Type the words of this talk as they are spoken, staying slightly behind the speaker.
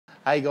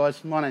Hey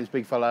guys, my name's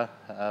Big Fella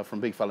from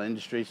Big Fella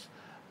Industries.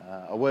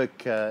 I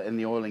work in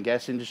the oil and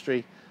gas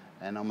industry,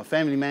 and I'm a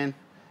family man,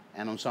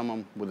 and I'm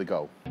someone with a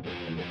goal.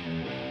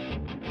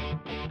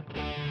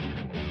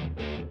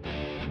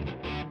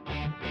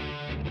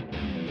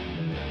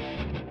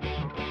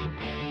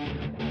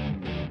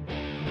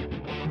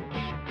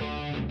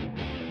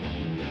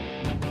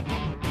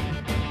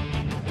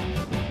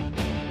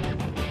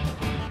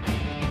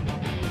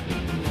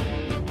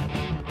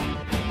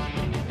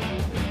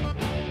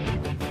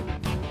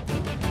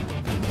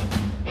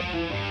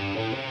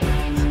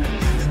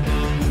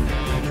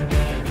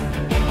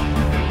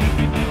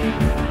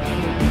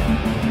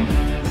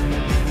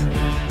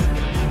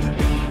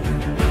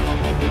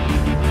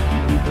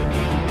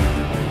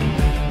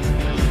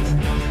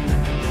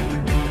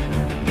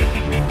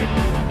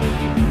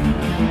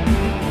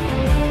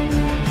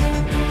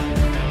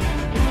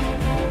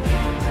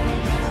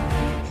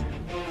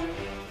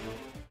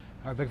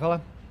 All right, big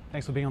fella,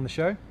 thanks for being on the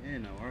show. Yeah,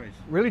 no worries.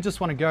 Really just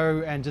want to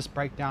go and just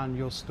break down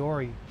your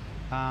story,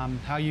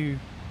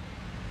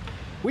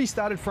 we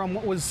started from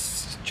what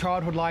was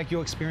childhood like,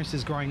 your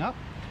experiences growing up,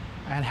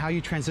 and how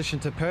you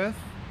transitioned to Perth,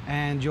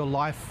 and your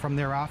life from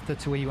thereafter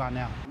to where you are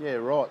now. Yeah,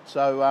 right.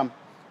 So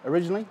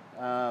originally,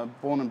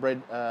 born and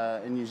bred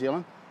in New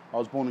Zealand. I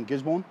was born in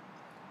Gisborne.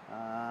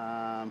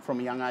 From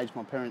a young age,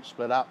 my parents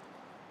split up.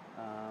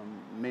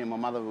 Me and my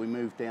mother, we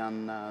moved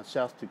down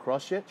south to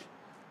Christchurch.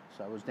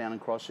 So I was down in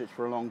Christchurch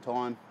for a long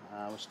time.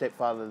 I was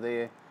stepfather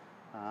there,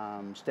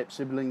 step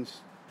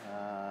siblings,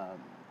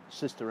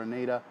 sister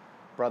Anita,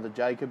 brother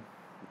Jacob.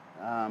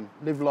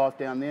 Lived life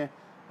down there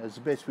as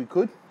the best we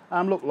could.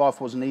 Look, life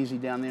wasn't easy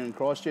down there in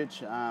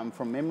Christchurch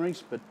from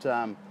memories,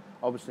 but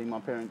obviously my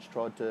parents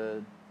tried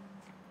to,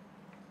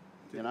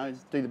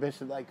 do the best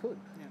that they could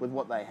with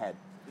what they had.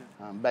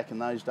 Back in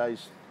those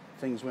days,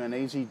 things weren't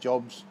easy,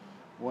 jobs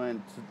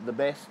weren't the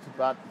best,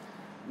 but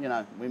we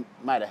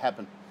made it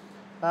happen.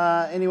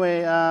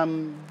 Anyway,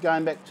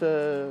 going back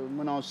to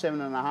when I was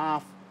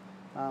 7.5,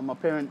 my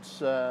parents,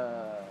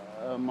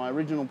 my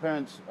original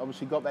parents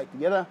obviously got back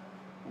together.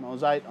 When I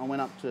was 8, I went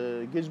up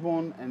to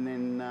Gisborne, and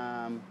then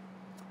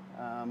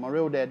my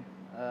real dad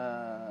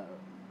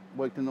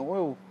worked in the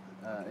oil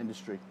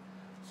industry.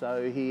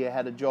 So he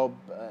had a job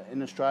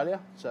in Australia,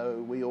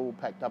 so we all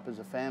packed up as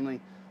a family,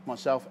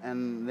 myself,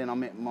 and then I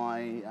met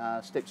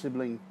my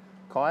step-sibling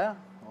Kaya,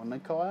 or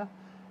Nick Kaya,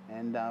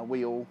 and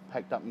we all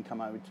packed up and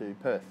come over to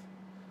Perth.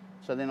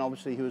 So then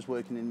obviously he was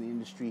working in the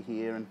industry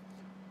here, and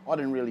I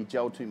didn't really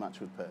gel too much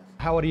with Perth.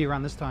 How old are you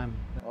around this time?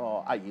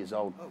 Oh, 8 years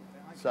old. Oh, okay.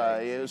 So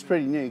yeah, it was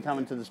pretty new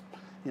coming to this,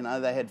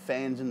 they had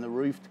fans in the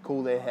roof to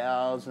cool their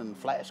house, and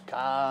flash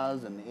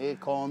cars and air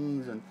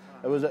cons, and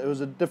it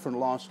was a different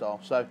lifestyle.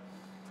 So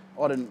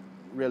I didn't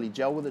really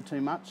gel with it too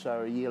much.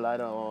 So a year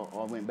later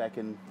I went back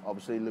and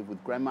obviously lived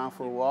with grandma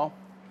for a while.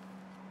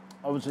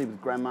 Obviously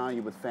with grandma,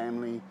 you're with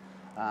family,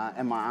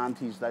 and my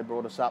aunties, they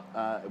brought us up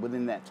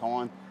within that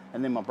time.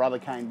 And then my brother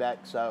came back,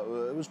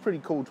 so it was a pretty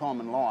cool time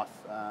in life.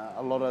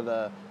 A lot of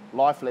the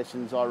life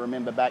lessons I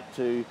remember back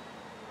to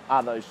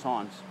are those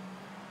times.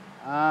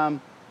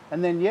 And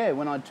then,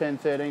 when I turned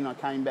 13, I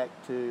came back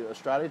to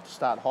Australia to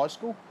start high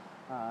school.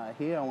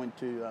 Here I went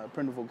to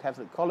Prindleville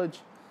Catholic College.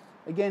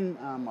 Again,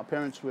 my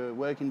parents were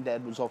working,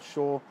 Dad was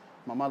offshore.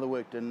 My mother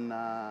worked in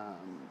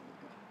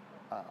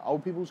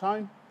old people's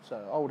home,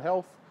 so old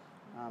health.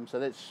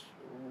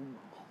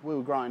 We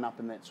were growing up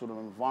in that sort of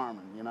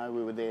environment,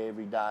 we were there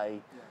every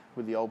day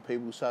with the old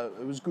people, so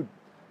it was good.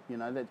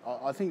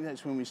 I think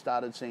that's when we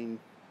started seeing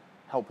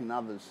helping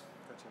others.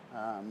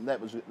 Gotcha.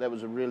 That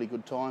was a really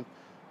good time.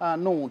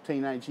 Normal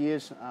teenage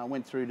years,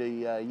 went through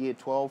to year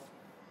 12.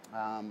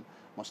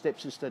 My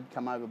stepsister had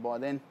come over by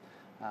then,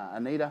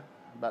 Anita,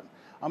 but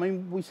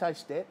we say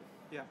step,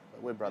 but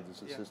we're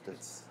brothers and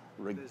sisters,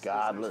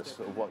 regardless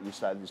of what you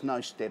say. There's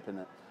no step in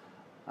it.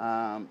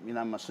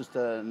 My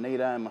sister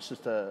Anita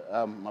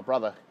and my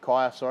brother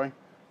Kaya,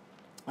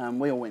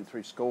 we all went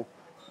through school.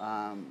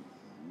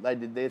 They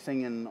did their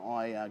thing, and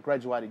I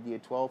graduated year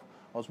 12.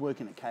 I was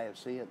working at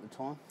KFC at the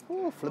time.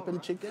 Flipping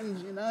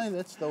chickens,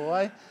 that's the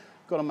way.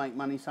 Got to make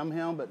money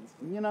somehow, but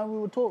we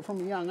were taught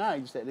from a young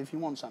age that if you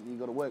want something, you've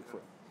got to work for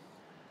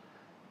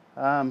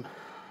it.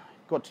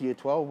 Got to year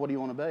 12, what do you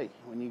want to be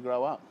when you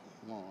grow up?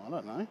 Well, I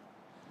don't know.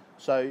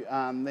 So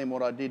then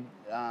what I did,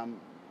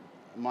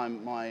 my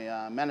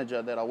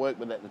manager that I worked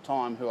with at the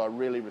time, who I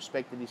really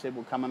respected, he said,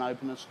 well, come and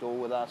open a store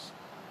with us,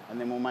 and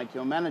then we'll make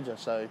you a manager.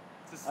 So,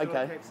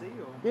 okay. KFC,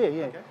 or?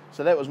 Yeah. Okay.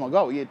 So that was my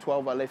goal. Year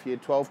 12, I left year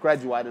 12,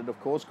 graduated, of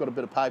course, got a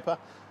bit of paper,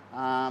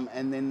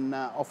 and then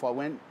off I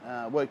went,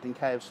 worked in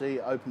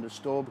KFC, opened a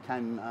store,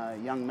 became a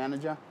young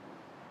manager,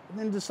 and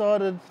then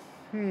decided,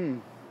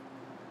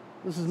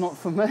 this is not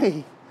for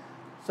me.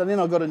 So then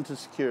I got into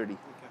security,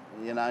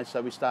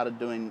 so we started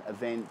doing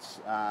events,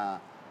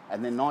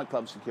 and then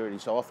nightclub security,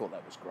 so I thought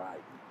that was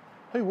great.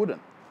 Who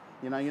wouldn't?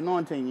 You're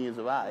 19 years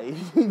of age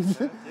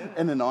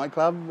in a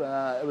nightclub.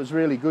 It was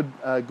really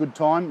good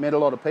time, met a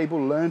lot of people,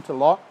 learnt a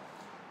lot.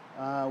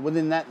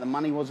 Within that, the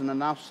money wasn't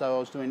enough, so I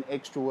was doing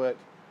extra work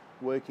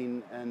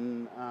working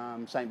in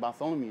St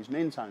Bartholomew's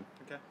men's home.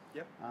 Okay.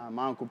 Yep.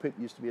 My Uncle Pip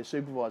used to be a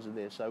supervisor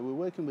there, so we were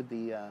working with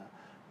the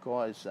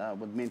guys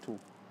with mental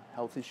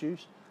health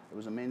issues. It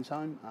was a men's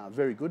home,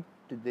 very good.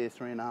 Did there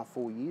 3.5,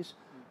 4 years,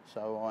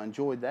 so I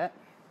enjoyed that,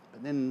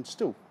 but then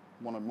still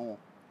wanted more.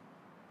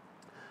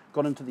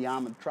 Got into the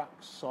armoured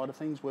trucks side of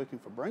things, working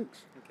for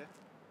Brinks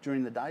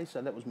during the day,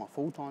 so that was my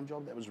full-time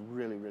job. That was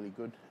really, really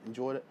good.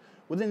 Enjoyed it.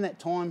 Within that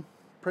time,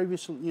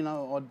 previously, you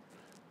know, I'd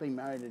been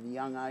married at a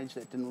young age.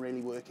 That didn't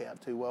really work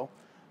out too well,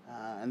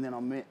 and then I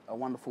met a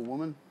wonderful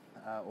woman,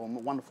 or a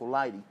wonderful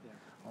lady,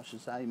 I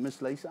should say,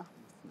 Miss Lisa,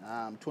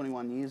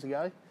 21 years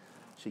ago.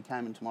 She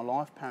came into my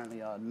life.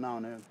 Apparently I'd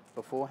known her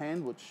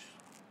beforehand, which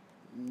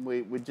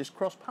we just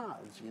crossed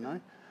paths, you know.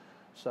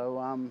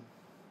 So,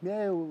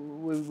 yeah,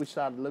 we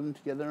started living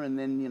together, and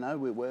then, you know,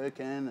 we're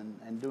working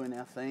and doing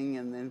our thing,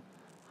 and then,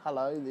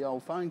 hello, the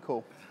old phone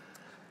call.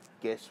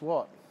 Guess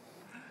what?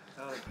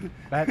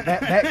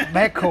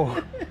 That call.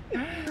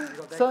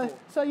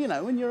 So you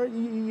know, when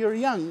you're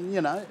young,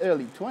 you know,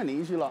 early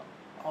 20s, you're like,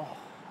 oh,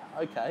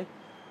 okay.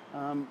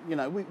 You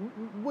know,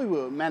 we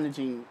were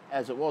managing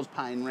as it was,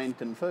 paying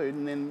rent and food,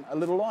 and then a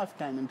little life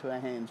came into our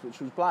hands, which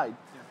was Blade.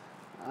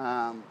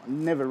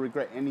 Never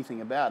regret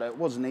anything about it. It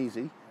wasn't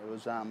easy. It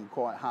was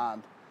quite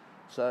hard.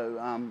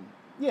 So,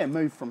 yeah,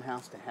 moved from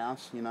house to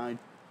house, you know,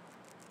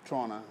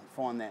 trying to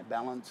find that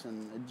balance,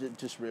 and it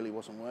just really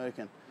wasn't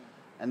working.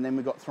 And then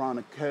we got thrown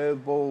a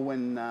curveball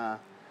when the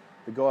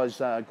guys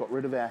got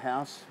rid of our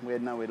house. We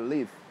had nowhere to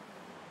live.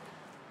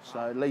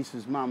 So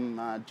Lisa's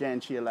mum, Jan,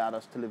 she allowed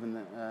us to live in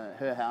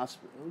her house.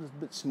 It was a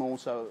bit small,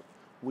 so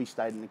we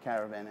stayed in the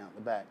caravan out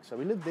the back. So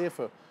we lived there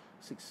for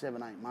 6,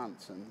 7, 8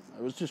 months, and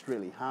it was just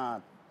really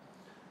hard.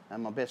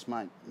 And my best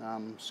mate,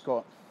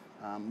 Scott,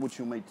 which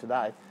you'll meet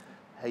today,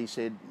 he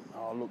said,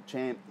 oh, look,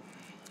 champ,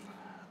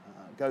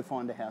 go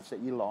find a house that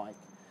you like,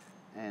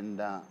 and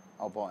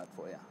I'll buy it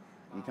for you.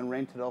 You can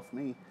rent it off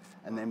me,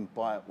 and then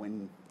buy it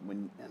when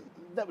and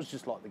that was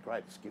just like the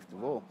greatest gift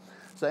of all.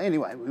 So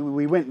anyway,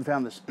 we went and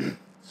found this,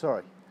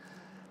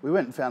 we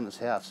went and found this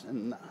house,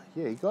 and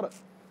yeah, he got it.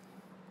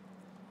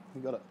 He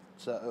got it.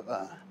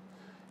 So,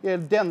 yeah,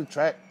 down the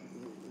track,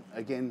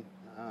 again,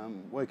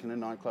 working in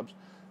nightclubs.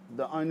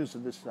 The owners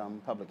of this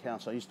public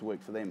house, I used to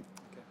work for them.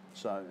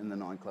 So in the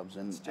nightclubs,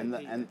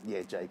 and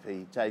yeah,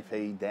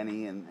 JP,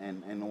 Danny,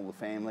 and all the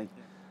family.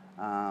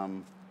 A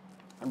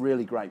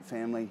really great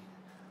family.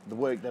 The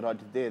work that I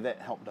did there, that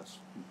helped us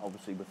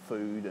obviously with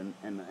food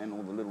and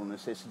all the little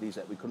necessities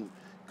that we couldn't,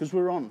 because we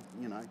were on,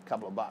 you know, a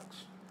couple of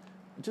bucks,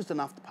 just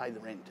enough to pay the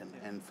rent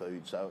and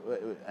food, so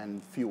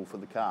and fuel for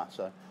the car.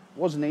 So it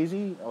wasn't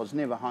easy. I was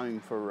never home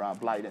for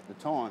Blade at the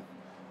time.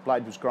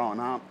 Blade was growing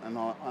up, and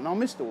I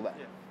missed all that,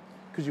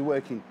 because you're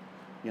working,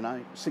 you know,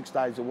 6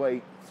 days a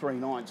week, 3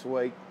 nights a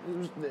week.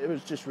 It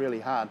was just really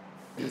hard.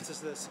 It's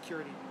just the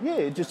security.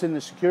 Yeah, just in the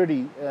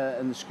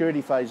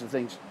security phase of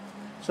things.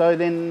 So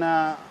then,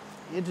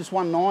 yeah, just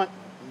one night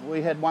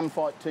we had one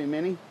fight too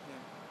many,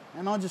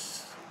 and I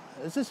just,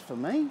 is this for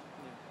me?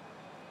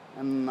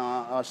 And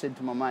I said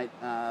to my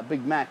mate,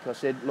 Big Mac, I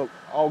said, look,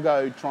 I'll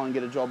go try and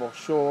get a job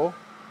offshore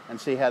and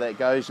see how that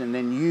goes, and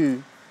then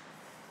you,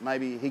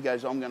 maybe he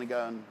goes, I'm going to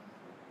go and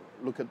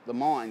look at the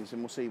mines,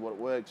 and we'll see what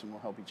works, and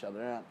we'll help each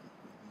other out.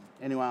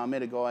 Anyway, I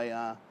met a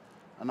guy,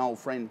 an old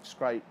friend,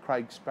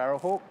 Craig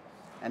Sparrowhawk,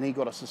 and he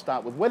got us to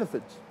start with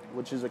Weatherfords,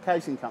 which is a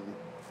casing company.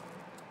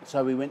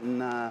 So we went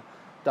and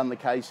done the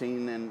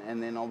casing,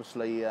 and then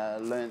obviously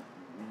learnt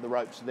the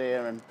ropes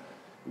there, and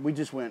we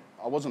just weren't,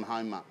 I wasn't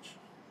home much,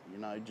 you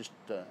know, just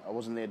I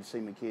wasn't there to see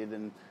my kid.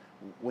 And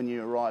when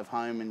you arrive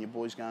home and your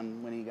boy's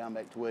going, when are you going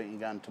back to work? You're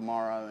going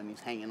tomorrow, and he's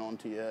hanging on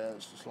to you.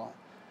 It's just like,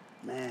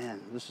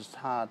 man, this is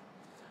hard.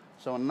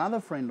 So another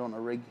friend on a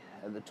rig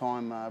at the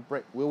time,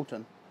 Brent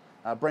Wilton,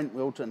 Brent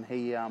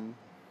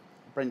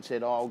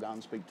said, oh, I'll go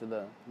and speak to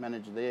the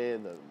manager there,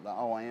 the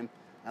OIM,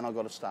 and I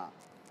got to start.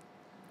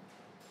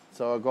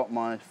 So I got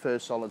my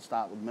first solid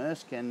start with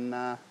Maersk,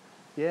 and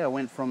yeah, I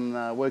went from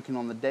working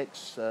on the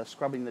decks,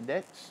 scrubbing the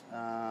decks,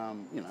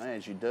 you know,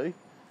 as you do,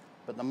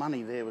 but the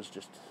money there was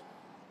just,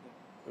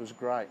 it was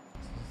great.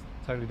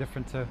 Totally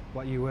different to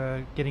what you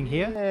were getting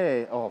here?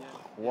 Yeah, oh,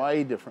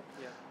 way different.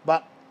 Yeah.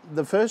 But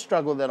the first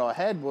struggle that I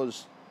had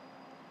was,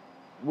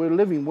 we're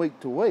living week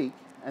to week,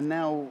 and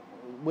now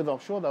with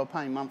offshore they were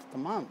paying month to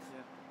month.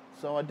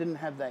 So I didn't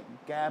have that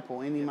gap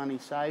or any money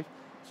saved.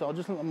 So I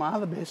just looked at my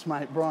other best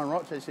mate, Brian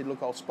Rochester, said, look,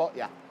 I'll spot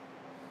you.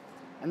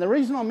 And the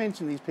reason I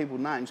mention these people's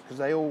names, because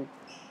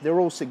they're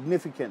all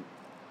significant,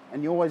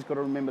 and you always got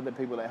to remember the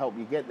people that help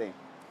you get there.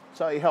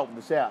 So he helped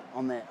us out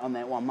on that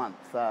 1 month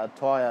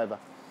tie over.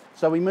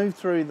 So we moved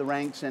through the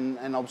ranks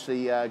and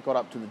obviously got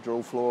up to the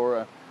drill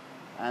floor,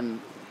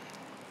 and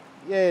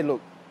yeah,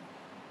 look,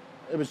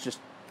 it was just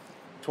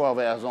 12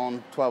 hours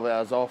on, 12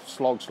 hours off,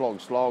 slog,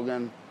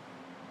 and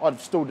I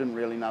still didn't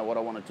really know what I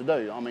wanted to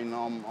do. I mean,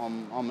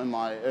 I'm in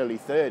my early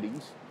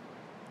 30s.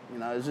 You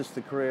know, is this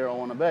the career I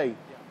want to be?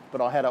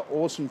 But I had an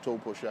awesome tool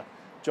pusher,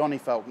 Johnny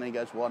Falconer. He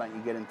goes, why don't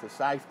you get into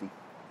safety?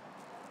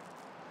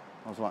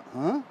 I was like,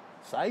 huh?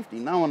 Safety?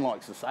 No one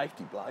likes a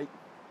safety, Blake.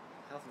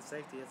 Health and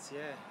safety, it's, yeah.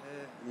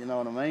 You know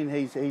what I mean?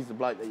 He's the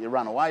bloke that you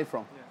run away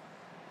from.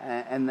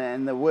 Yeah.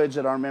 And the words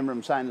that I remember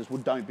him saying is,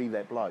 well, don't be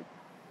that bloke.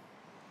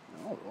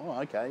 Oh,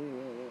 okay.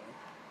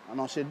 And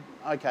I said,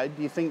 okay,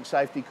 do you think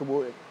safety could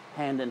work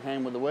hand in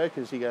hand with the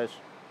workers? He goes,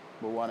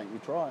 well, why don't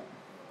you try it?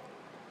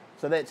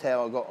 So that's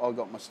how I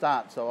got my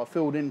start. So I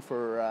filled in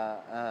for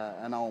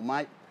an old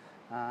mate,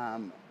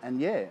 and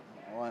yeah,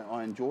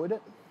 I enjoyed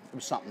it. It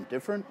was something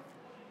different,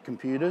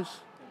 computers,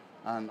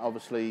 and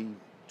obviously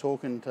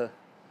talking to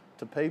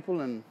people.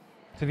 And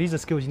So these are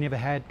skills you never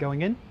had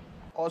going in?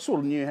 I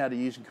sort of knew how to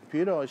use a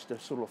computer. I used to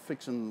sort of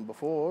fix them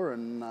before,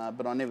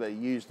 but I never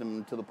used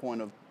them to the point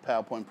of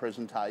PowerPoint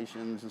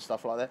presentations and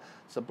stuff like that.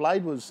 So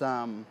Blade was,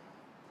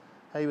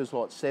 he was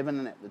like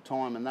 7 at the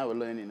time, and they were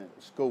learning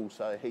at school,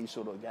 so he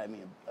sort of gave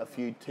me a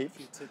few tips. A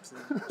few tips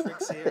and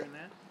tricks here and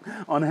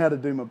there. On how to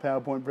do my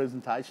PowerPoint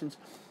presentations.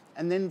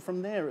 And then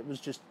from there, it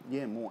was just,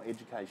 more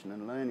education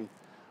and learning.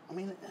 I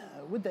mean,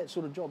 with that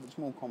sort of job, it's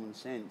more common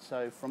sense.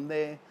 So from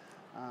there,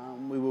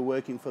 we were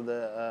working for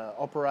the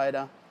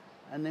operator,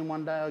 and then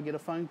one day I get a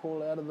phone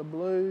call out of the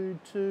blue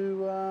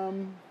to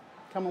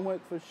come and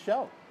work for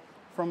Shell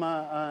from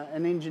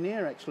an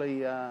engineer,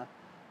 actually,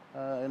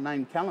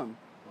 named Callum.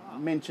 Wow.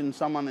 Mentioned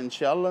someone in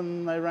Shell,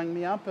 and they rang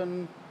me up,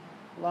 and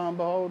lo and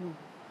behold,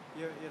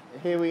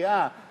 here we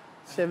are,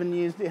 7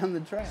 years down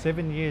the track.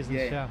 7 years in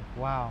Yeah. Shell.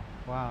 Wow.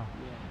 Yeah.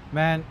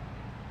 Man,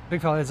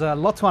 big fella, there's a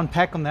lot to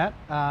unpack on that,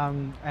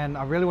 and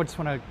I really just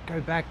want to go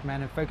back,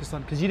 man, and focus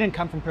on, because you didn't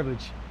come from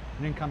privilege.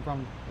 You didn't come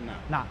from, No.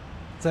 nah.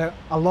 So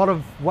a lot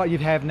of what you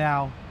have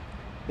now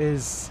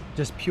is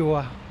just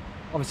pure,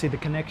 obviously the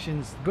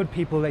connections, good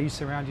people that you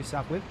surround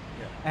yourself with,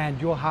 and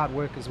your hard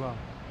work as well.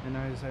 You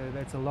know, so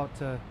that's a lot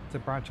to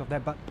branch off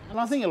that. But And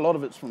I think a lot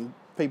of it's from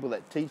people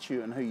that teach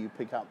you and who you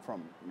pick up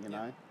from, you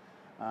know.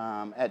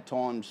 At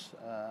times,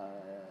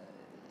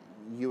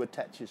 you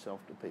attach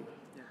yourself to people,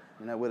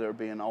 you know, whether it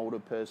be an older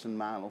person,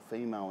 male or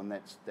female, and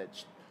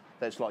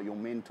that's like your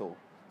mentor.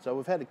 So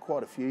we've had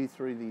quite a few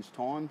through these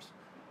times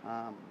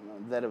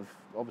that have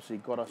obviously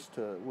got us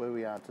to where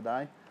we are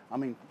today. I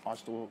mean, I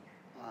still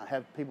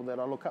have people that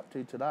I look up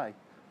to today.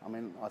 I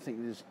mean, I think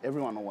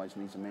everyone always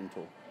needs a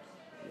mentor.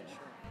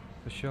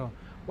 for sure.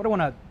 What I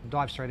want to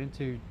dive straight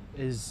into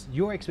is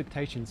your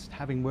expectations,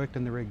 having worked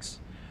in the rigs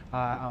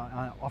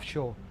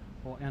offshore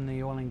or in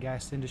the oil and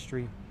gas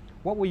industry.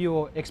 What were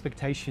your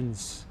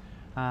expectations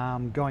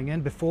going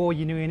in before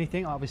you knew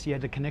anything? Obviously, you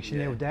had the connection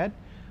there with Dad.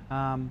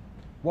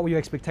 What were your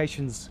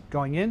expectations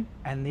going in,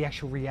 and the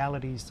actual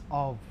realities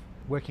of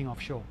working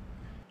offshore?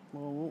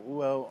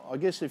 Well, I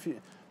guess if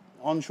you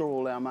onshore,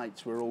 all our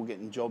mates were all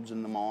getting jobs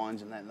in the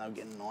mines and that, and they were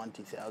getting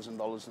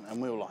 $90,000, and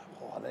we were like,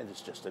 "Oh, that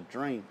is just a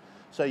dream."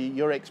 So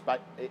your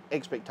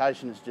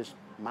expectation is just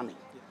money,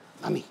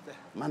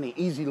 money,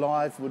 easy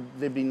life.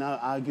 There'd be no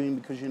arguing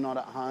because you're not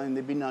at home.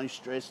 There'd be no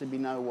stress. There'd be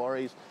no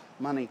worries.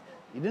 Money.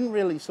 You didn't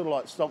really sort of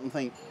like stop and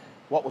think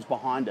what was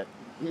behind it.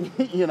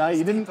 You know,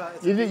 you didn't.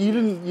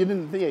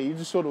 Yeah, you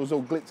just thought it was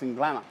all glitz and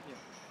glamour.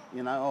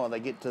 You know, they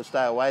get to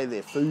stay away,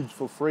 their food's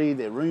for free,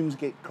 their rooms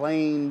get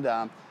cleaned,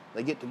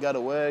 they get to go to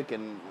work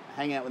and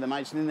hang out with their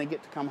mates, and then they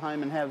get to come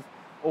home and have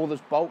all this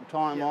bulk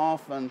time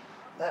off, and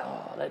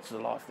that's the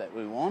life that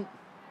we want.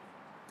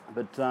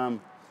 But lo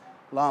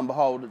and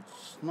behold,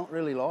 it's not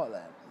really like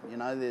that. You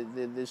know,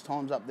 there's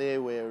times up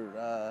there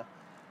where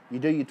you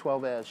do your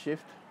 12-hour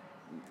shift.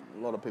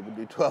 A lot of people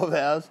do 12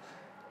 hours,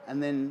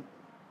 and then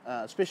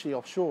especially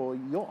offshore,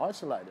 you're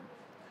isolated.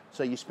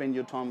 So you spend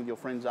your time with your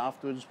friends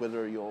afterwards,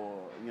 whether you're,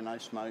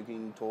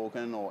 smoking,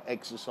 talking, or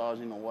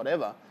exercising, or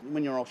whatever.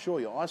 When you're offshore,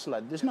 you're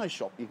isolated. There's no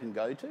shop you can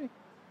go to.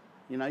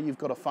 You know, you've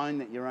got a phone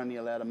that you're only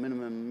allowed a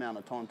minimum amount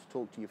of time to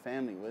talk to your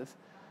family with.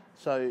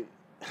 So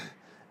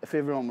if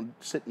everyone would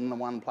sit in the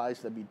one place,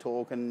 they'd be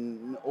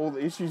talking, all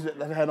the issues that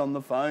they've had on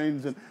the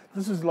phones. And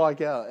this is like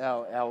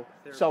our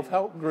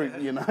self-help group,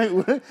 you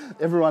know.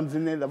 Everyone's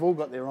in there, they've all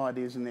got their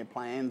ideas and their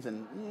plans,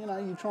 and,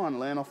 you try and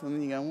learn off them,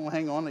 and you go, well,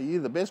 hang on, are you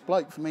the best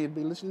bloke for me to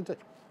be listening to?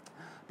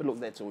 But look,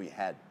 that's all you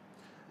had.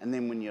 And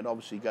then when you'd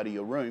obviously go to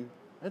your room,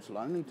 that's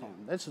lonely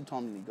time. That's the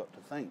time that you got to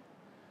think,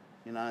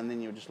 and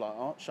then you're just like,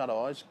 oh, shut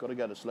eyes, got to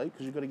go to sleep,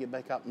 because you've got to get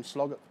back up and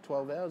slog it for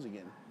 12 hours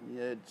again.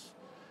 Yeah,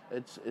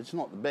 it's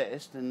not the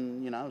best,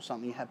 and if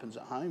something happens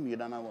at home, you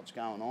don't know what's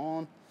going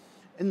on.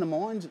 In the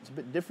mines, it's a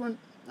bit different.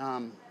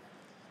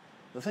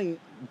 The thing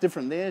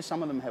different there,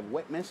 some of them have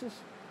wet messes,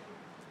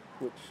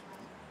 which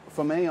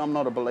for me, I'm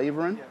not a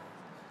believer in,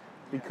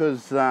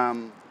 because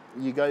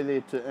you go there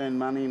to earn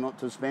money, not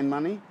to spend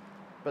money.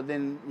 But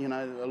then,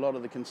 a lot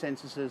of the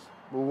consensus is,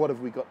 well, what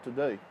have we got to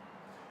do?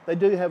 They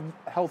do have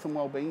health and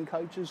wellbeing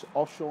coaches,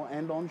 offshore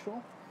and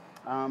onshore.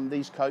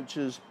 These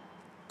coaches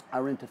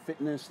are into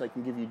fitness, they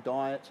can give you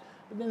diets,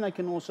 but then they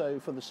can also,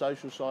 for the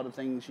social side of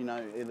things,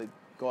 either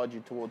guide you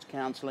towards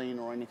counselling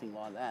or anything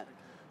like that.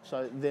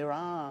 So there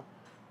are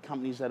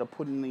companies that are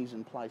putting these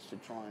in place to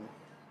try and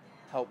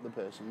help the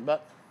person.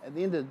 But at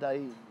the end of the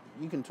day,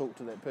 you can talk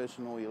to that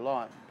person all your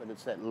life, but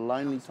it's that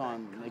lonely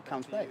time when it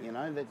comes back,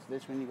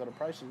 that's when you've got to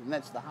process it, and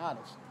that's the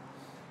hardest.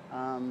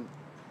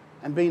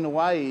 And being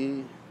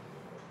away,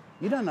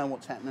 You don't know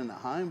what's happening at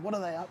home. What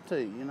are they up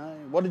to, you know?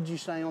 What did you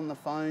say on the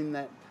phone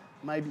that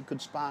maybe could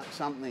spark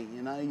something,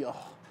 you know?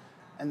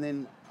 And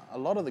then a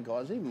lot of the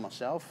guys, even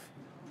myself,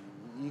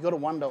 you got to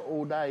wonder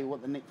all day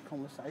what the next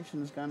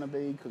conversation is going to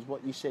be, because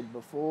what you said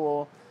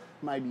before,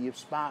 maybe you've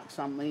sparked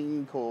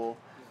something, or,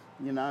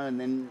 you know, and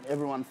then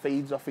everyone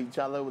feeds off each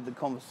other with the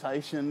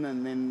conversation,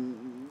 and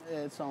then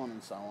so on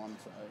and so on.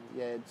 So,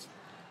 yeah,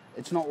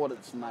 it's not what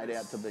it's made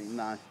out to be,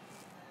 no.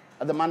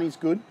 The money's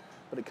good,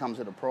 but it comes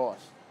at a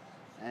price.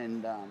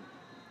 And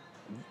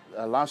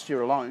last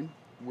year alone,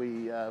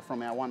 we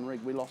from our one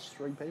rig, we lost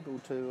 3 people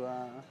to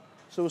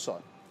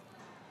suicide.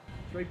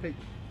 3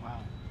 people. Wow.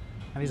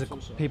 And these are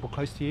people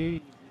close to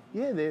you?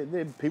 Yeah,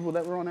 they're people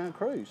that were on our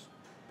crews,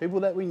 people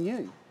that we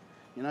knew.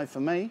 You know, for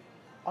me,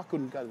 I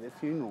couldn't go to their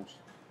funerals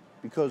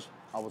because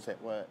I was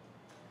at work.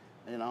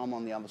 You know, I'm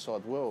on the other side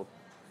of the world.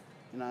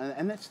 You know,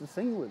 and that's the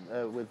thing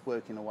with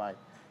working away.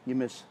 You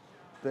miss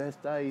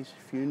birthdays,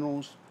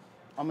 funerals.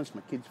 I missed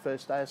my kid's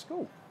first day of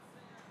school.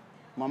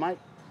 My mate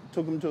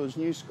took him to his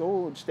new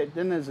school, stepped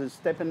in as his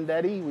stepping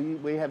daddy.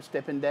 We have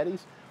stepping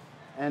daddies.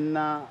 And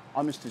I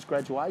missed his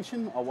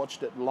graduation. I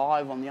watched it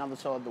live on the other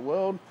side of the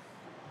world.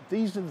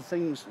 These are the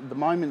things, the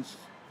moments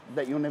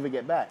that you'll never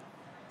get back.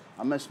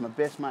 I missed my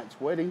best mate's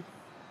wedding.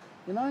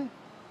 You know,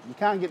 you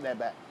can't get that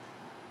back.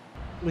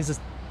 There's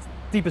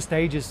deeper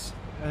stages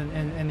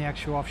in the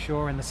actual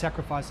offshore and the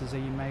sacrifices that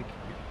you make.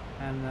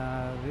 And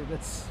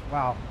that's,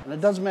 wow. And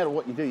it doesn't matter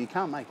what you do, you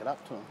can't make it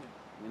up to them,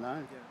 you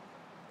know.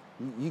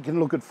 You can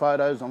look at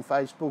photos on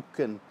Facebook,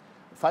 and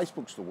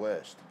Facebook's the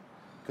worst.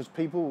 Because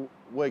people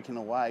working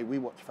away, we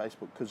watch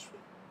Facebook because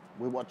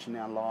we're watching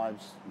our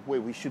lives where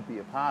we should be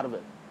a part of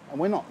it, and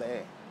we're not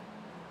there.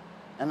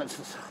 And it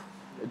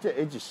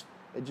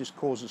just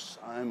causes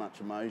so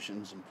much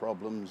emotions and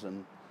problems,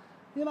 and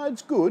you know,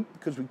 it's good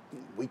because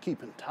we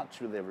keep in touch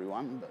with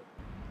everyone, but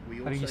we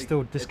also, you're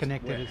still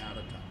disconnected. We're out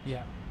of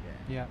touch.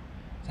 Yeah.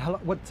 So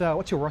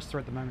what's your roster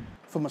at the moment?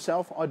 For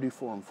myself, I do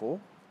 4 and 4.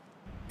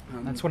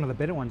 That's one of the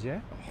better ones,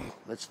 yeah?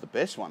 That's the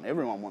best one.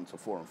 Everyone wants a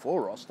 4 and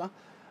 4 roster.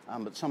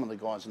 But some of the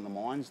guys in the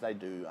mines, they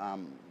do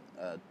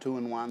 2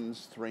 and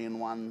 1s, 3 and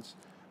 1s.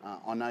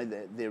 I know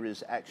that there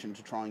is action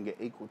to try and get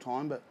equal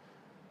time, but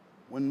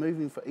when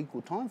moving for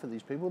equal time for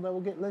these people, they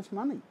will get less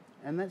money.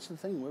 And that's the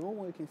thing, we're all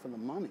working for the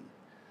money.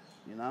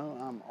 You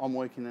know, I'm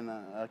working in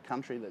a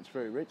country that's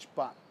very rich,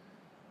 but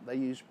they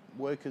use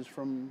workers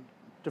from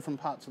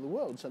different parts of the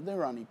world, so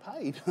they're only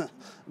paid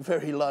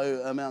very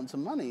low amounts of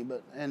money,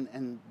 but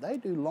and they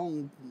do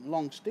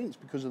long stints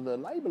because of the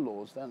labour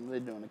laws. They're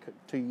doing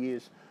 2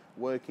 years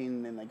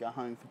working, then they go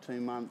home for 2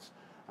 months.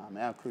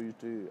 Our crews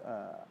do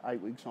 8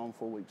 weeks on,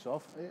 4 weeks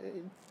off.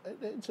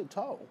 It's a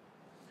toll,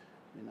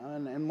 you know.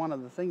 And one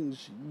of the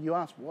things you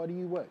ask, why do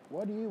you work?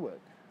 Why do you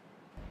work?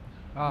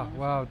 Oh,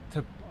 well,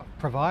 to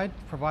provide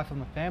for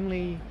the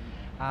family.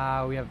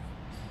 We have,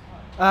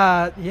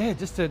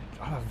 just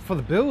for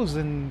the bills,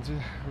 and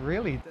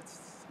really.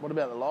 What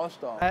about the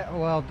lifestyle?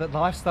 Well, the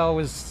lifestyle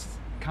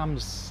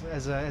comes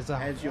as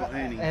your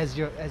earnings.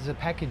 as a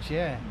package,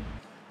 yeah.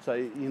 So,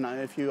 you know,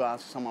 if you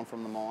ask someone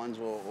from the mines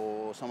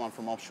or someone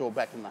from offshore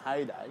back in the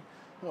heyday,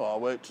 I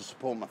work to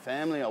support my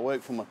family, I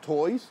work for my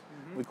toys,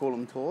 we call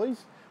them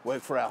toys,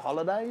 work for our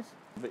holidays.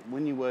 But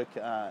when you work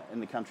in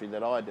the country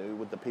that I do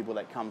with the people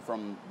that come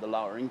from the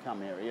lower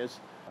income areas,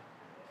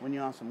 when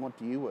you ask them, what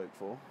do you work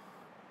for?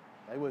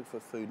 They work for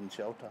food and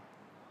shelter.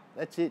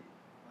 That's it.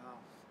 Wow.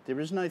 There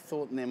is no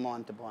thought in their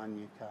mind to buy a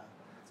new car.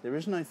 There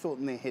is no thought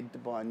in their head to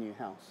buy a new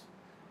house.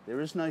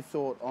 There is no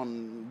thought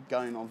on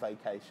going on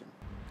vacation.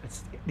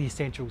 It's the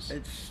essentials.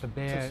 It's the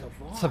bare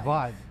to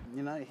survive.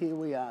 You know, here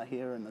we are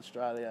here in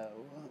Australia.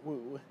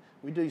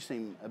 We do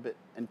seem a bit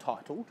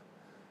entitled.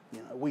 You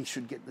know, we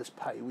should get this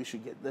pay, we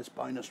should get this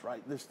bonus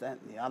rate, this, that,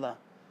 and the other.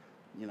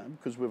 You know,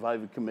 because we've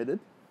overcommitted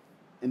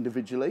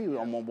individually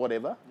on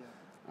whatever.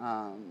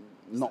 Yeah.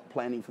 Not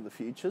planning for the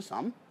future.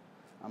 Some.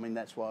 I mean,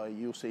 that's why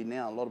you'll see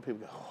now a lot of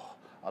people go, oh,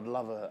 I'd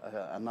love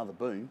another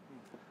boom.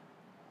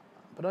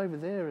 But over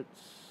there,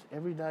 it's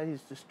every day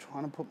is just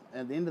trying to put,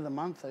 at the end of the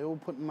month, they all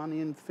put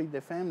money in to feed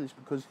their families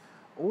because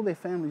all their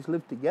families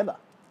live together.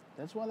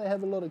 That's why they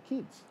have a lot of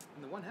kids.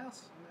 In the one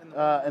house?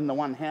 In the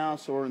one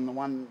house or in the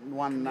one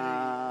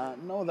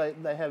no,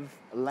 they have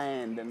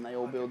land and they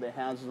all build their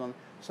houses on,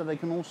 so they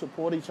can all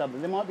support each other.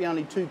 There might be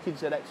only 2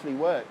 kids that actually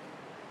work.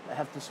 They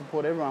have to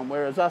support everyone,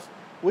 whereas us,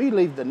 we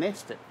leave the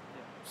nest at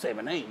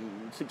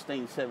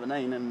 16,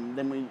 17, and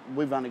then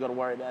we've only got to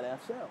worry about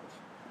ourselves.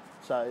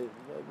 So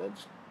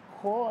that's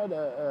quite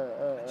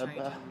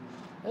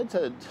it's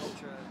a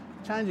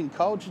changing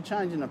culture,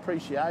 changing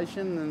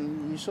appreciation,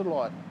 and you sort of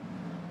like,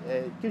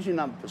 it gives you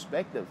another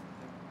perspective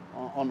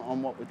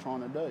on what we're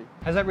trying to do.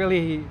 Has that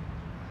really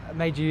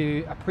made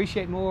you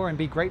appreciate more and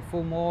be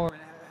grateful more?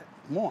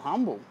 More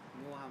humble.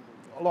 More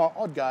humble. Like,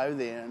 I'd go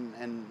there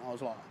and I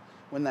was like,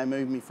 when they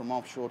moved me from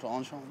offshore to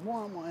onshore,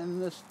 why am I in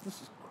this?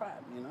 This is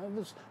crap, you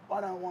know.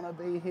 I don't want to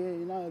be here,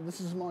 you know.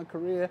 This is my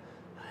career.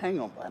 Hang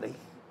on, buddy.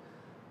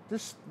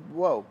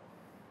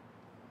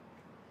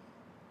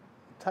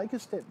 Take a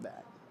step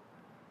back.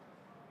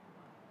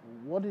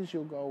 what is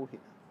your goal here?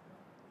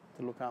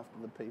 To look after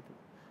the people.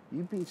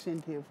 You've been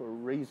sent here for a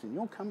reason.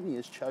 Your company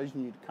has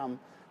chosen you to come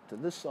to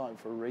this site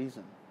for a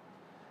reason.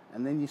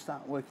 And then you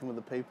start working with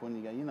the people and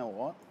you go, you know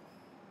what?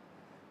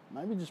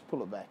 Maybe just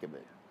pull it back a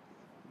bit.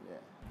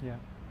 Yeah.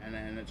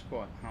 And it's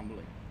quite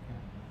humbling.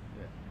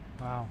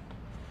 Yeah. Wow.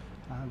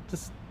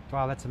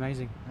 Wow, that's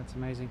amazing. That's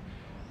amazing.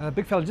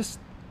 Big fella, just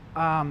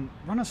run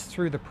us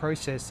through the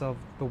process of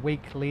the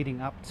week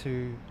leading up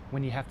to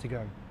when you have to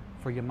go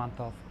for your month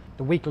off.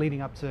 The week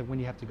leading up to when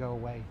you have to go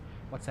away.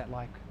 What's that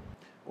like?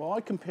 Well,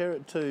 I compare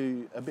it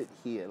to a bit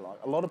here. Like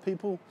a lot of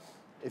people,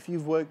 if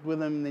you've worked with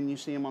them, then you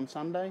see them on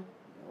Sunday.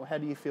 Well, how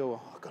do you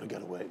feel? Oh, I've got to go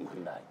to work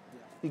Monday.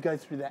 Yeah. You go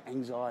through that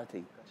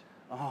anxiety. Gotcha.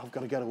 Oh, I've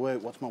got to go to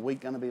work. What's my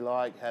week going to be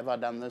like? Have I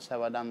done this?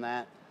 Have I done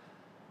that?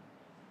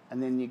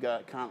 And then you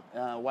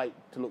can't wait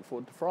to look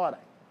forward to Friday.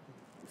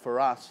 For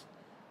us,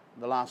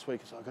 the last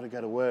week is I've got to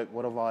go to work.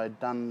 What have I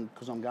done?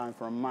 Because I'm going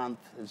for a month.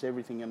 Is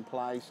everything in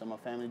place so my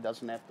family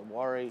doesn't have to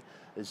worry?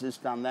 Is this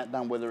done, that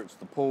done? Whether it's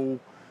the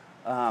pool,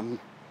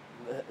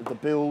 the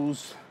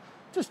bills,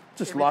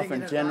 just life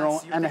in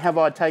general. And have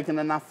I taken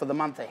enough for the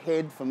month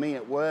ahead for me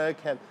at work?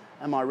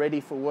 Am I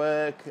ready for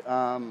work?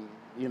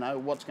 You know,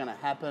 what's going to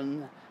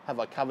happen?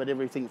 Have I covered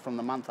everything from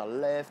the month I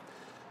left?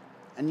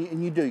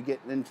 And you do get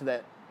into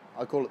that,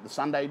 I call it the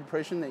Sunday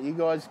depression that you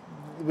guys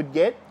would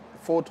get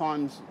four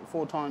times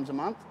a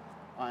month.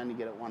 I only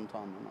get it one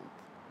time a month.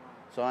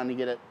 So I only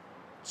get it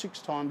 6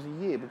 times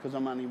a year because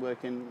I'm only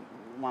working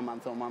 1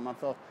 month on, 1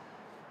 month off.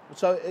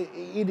 So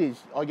it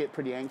is, I get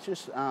pretty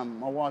anxious.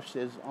 My wife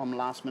says I'm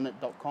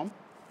lastminute.com.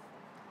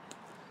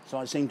 So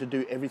I seem to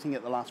do everything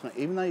at the last minute.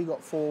 Even though you've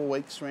got 4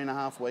 weeks,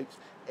 3.5 weeks,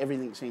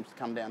 everything seems to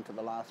come down to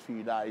the last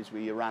few days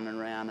where you're running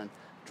around and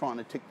trying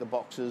to tick the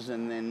boxes,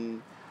 and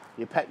then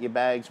you pack your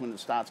bags when it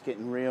starts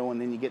getting real,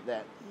 and then you get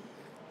that.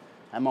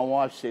 And my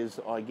wife says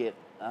I get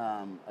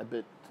a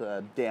bit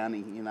downy,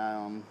 you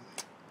know.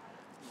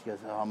 She goes,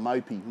 oh,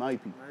 mopey.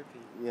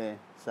 Yeah,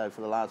 so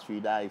for the last few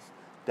days,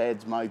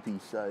 Dad's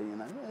mopey, so, you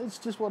know, it's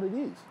just what it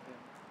is.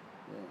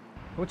 Yeah.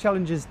 What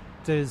challenges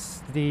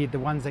does the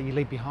ones that you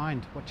leave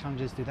behind, what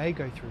challenges do they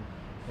go through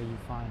that you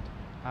find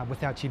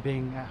without you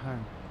being at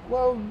home?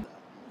 Well,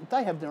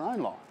 they have their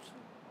own lives.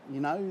 You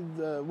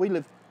know, we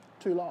live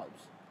 2 lives.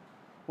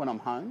 When I'm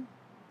home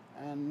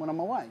and when I'm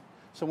away.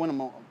 So when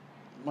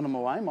I'm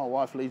away, my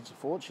wife leads the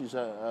fort. She's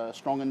a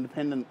strong,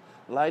 independent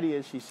lady,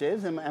 as she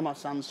says, and my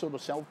son's sort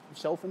of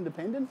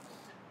self-independent.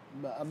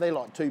 They're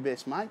like 2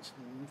 best mates.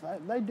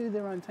 They do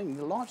their own thing.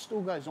 The life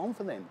still goes on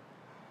for them.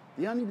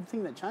 The only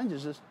thing that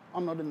changes is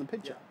I'm not in the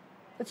picture.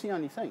 Yeah. That's the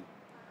only thing.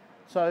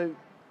 So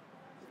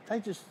they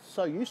just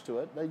so used to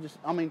it.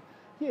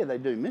 Yeah, they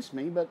do miss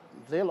me, but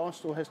their life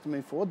still has to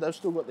move forward. They've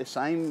still got their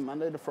same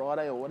Monday to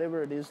Friday or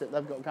whatever it is that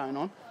they've got going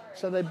on.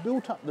 So they've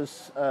built up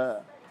this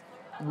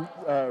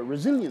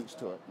resilience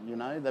to it, you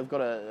know. They've got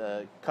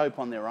to cope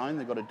on their own.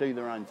 They've got to do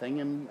their own thing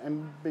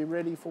and be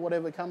ready for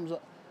whatever comes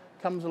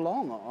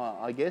along.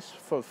 I guess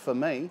for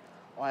me,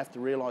 I have to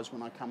realise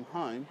when I come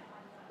home,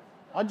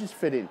 I just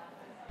fit in.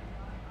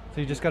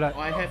 So you just got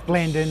to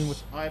blend in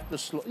with... I have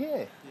to... Yeah,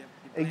 you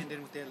blend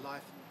in with their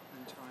life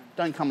and time.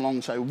 Don't come along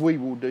and say, we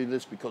will do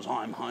this because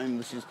I'm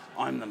home,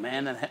 I'm the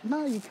man.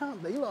 No, you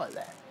can't be like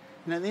that.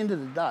 You know, at the end of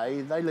the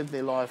day, they live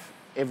their life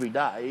every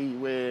day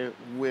where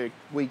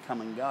we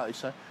come and go.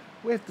 So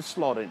we have to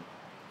slot in,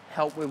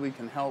 help where we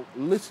can help,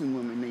 listen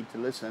when we need to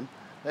listen.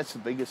 That's the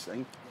biggest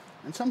thing.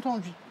 And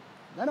sometimes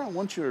they don't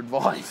want your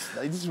advice.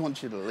 They just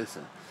want you to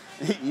listen,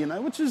 you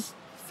know, which is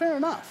fair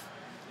enough.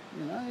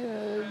 You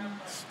know,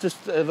 it's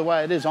just the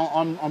way it is.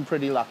 I'm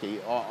pretty lucky,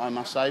 I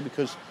must say,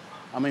 because,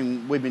 I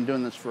mean, we've been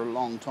doing this for a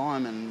long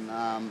time,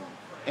 and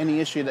any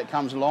issue that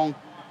comes along,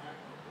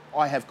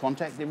 I have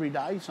contact every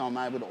day, so I'm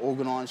able to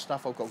organise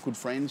stuff. I've got good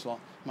friends. Like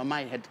my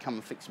mate had to come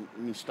and fix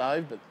my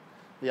stove, but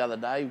the other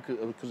day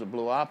because it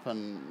blew up,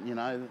 and you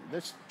know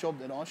that's the job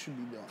that I should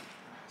be doing.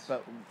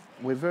 But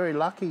we're very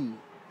lucky.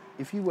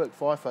 If you work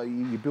FIFO,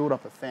 you build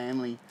up a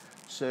family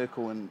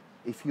circle, and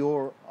if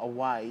you're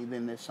away,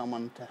 then there's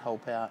someone to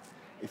help out.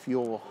 If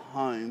you're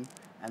home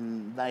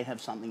and they have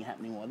something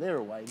happening while they're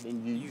away,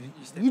 then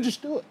you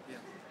just do it,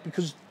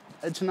 because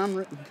it's an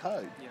unwritten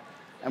code. Yeah.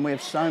 And we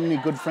have so many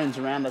good friends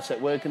around us that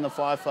work in the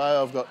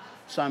FIFO. I've got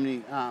so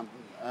many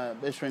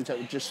best friends that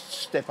would just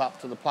step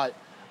up to the plate.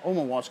 All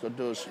my wife's got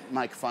to do is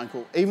make a phone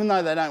call. Even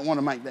though they don't want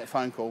to make that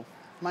phone call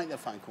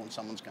and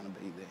someone's going to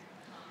be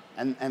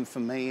there. And for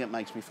me, it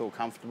makes me feel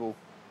comfortable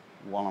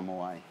while I'm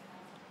away.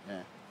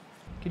 Yeah.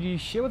 Could you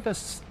share with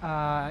us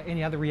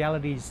any other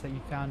realities that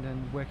you found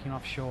in working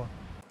offshore?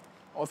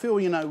 I feel,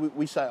 you know,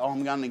 we say, oh,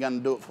 I'm going to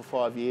do it for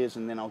 5 years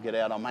and then I'll get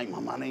out, I'll make my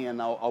money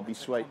and I'll be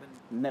sweet.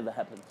 Never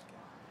happens.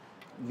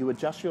 You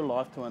adjust your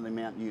life to the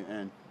amount you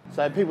earn.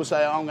 So people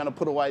say, oh, I'm going to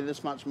put away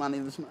this much money,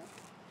 this much.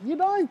 You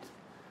don't.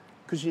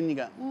 Because then you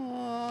go,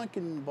 oh, I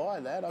can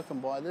buy that, I can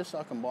buy this,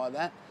 I can buy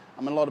that.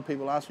 I mean, a lot of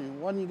people ask me,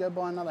 why didn't you go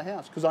buy another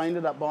house? Because I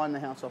ended up buying the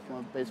house off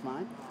my best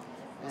mate.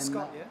 And,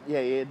 Scott,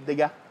 yeah,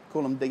 Digger.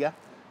 Call him Digger.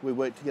 We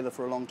worked together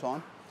for a long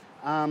time.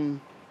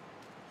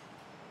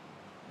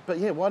 but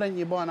yeah, why don't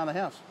you buy another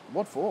house?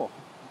 What for?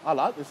 I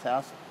like this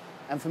house.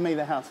 And for me,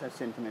 the house has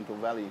sentimental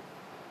value.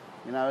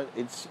 You know,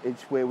 it's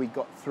where we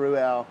got through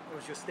our... What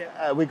was your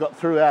step? we got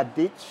through our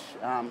ditch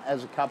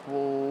as a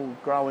couple,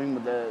 growing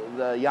with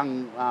the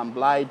young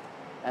Blade,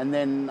 and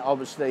then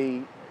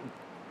obviously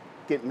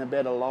getting a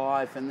better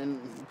life, and then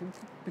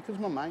because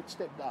my mate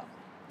stepped up.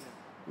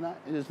 You know,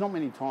 there's not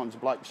many times a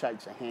bloke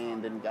shakes a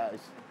hand and goes,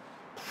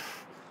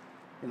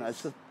 you know,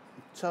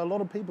 so a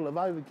lot of people have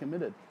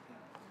overcommitted.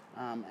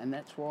 And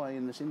that's why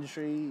in this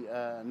industry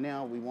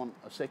now we want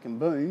a second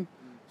boom.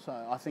 So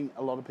I think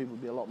a lot of people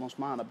would be a lot more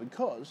smarter,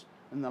 because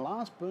in the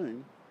last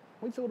boom,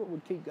 we thought it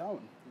would keep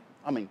going.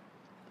 I mean,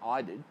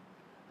 I did,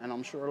 and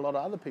I'm sure a lot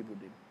of other people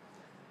did.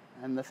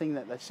 And the thing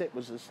that they set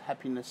was this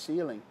happiness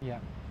ceiling. Yeah.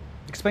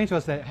 Explain to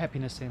us that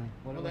happiness ceiling.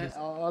 What is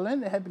I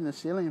learned the happiness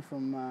ceiling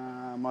from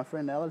my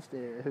friend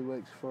Alistair, who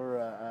works for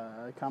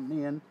a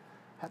company. And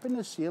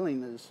happiness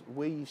ceiling is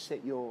where you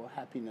set your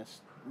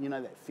happiness, you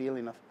know, that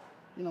feeling of,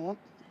 you know what,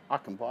 I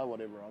can buy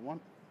whatever I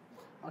want.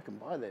 I can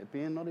buy that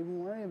beer and not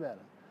even worry about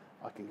it.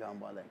 I can go and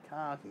buy that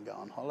car, I can go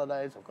on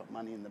holidays, I've got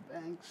money in the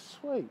bank,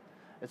 sweet.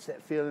 It's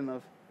that feeling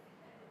of,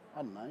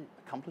 I don't know,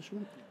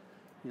 accomplishment,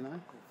 you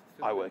know.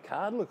 I work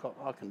hard, look,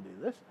 I can do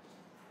this.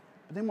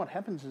 But then what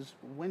happens is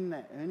when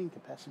that earning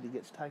capacity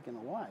gets taken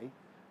away,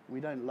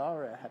 we don't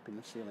lower our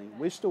happiness ceiling.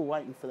 We're still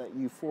waiting for that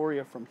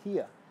euphoria from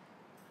here.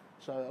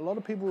 So a lot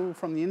of people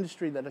from the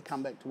industry that have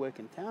come back to work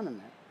in town and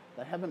that,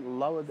 they haven't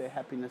lowered their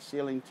happiness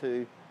ceiling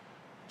to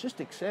just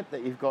accept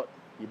that you've got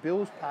your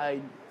bills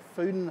paid,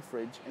 food in the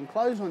fridge, and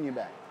clothes on your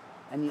back,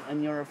 and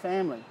you're a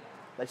family.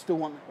 They still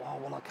want, oh,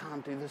 well, I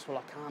can't do this, well,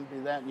 I can't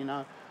do that, you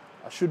know.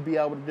 I should be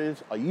able to do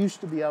this. I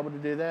used to be able to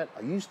do that.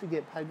 I used to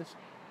get paid this.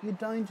 You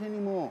don't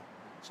anymore.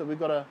 So we've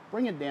got to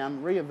bring it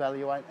down,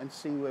 reevaluate, and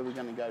see where we're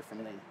going to go from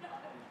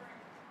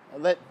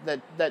there.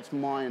 That's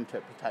my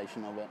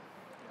interpretation of it.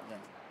 Yeah.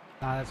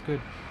 That's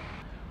good.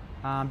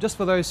 Just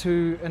for those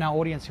who in our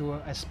audience who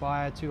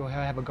aspire to or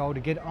have a goal to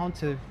get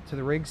onto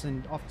the rigs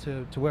and off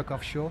to work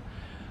offshore,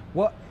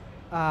 what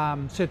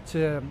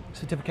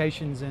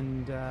certifications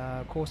and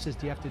courses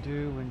do you have to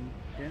do, and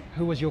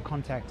who was your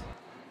contact?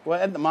 Well,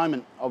 at the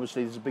moment,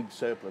 obviously, there's a big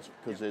surplus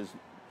because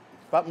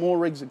but more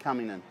rigs are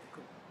coming in.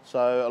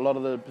 So a lot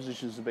of the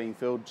positions are being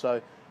filled.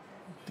 So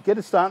to get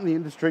a start in the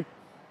industry,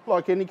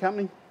 like any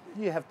company,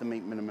 you have to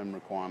meet minimum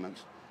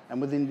requirements.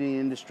 And within the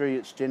industry,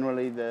 it's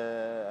generally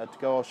to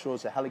go offshore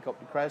is a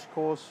helicopter crash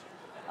course,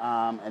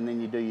 and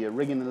then you do your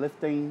rigging and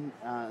lifting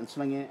and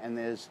slinging, and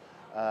there's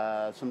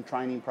some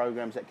training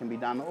programs that can be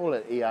done all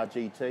at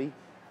ERGT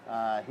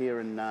here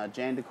in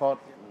Jandakot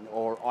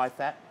or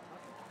IFAT.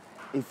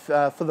 If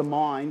for the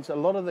mines, a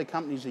lot of the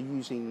companies are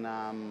using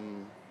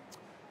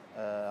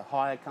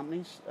hire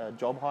companies,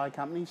 job hire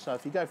companies. So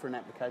if you go for an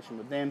application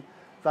with them,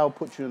 they'll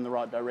put you in the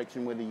right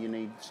direction, whether you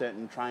need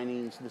certain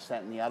trainings, this,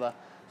 that and the other.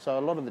 So a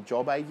lot of the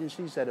job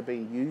agencies that are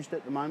being used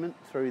at the moment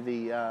through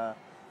the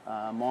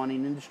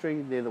mining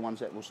industry, they're the ones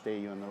that will steer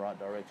you in the right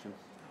direction.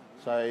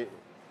 So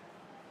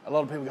a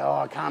lot of people go, oh,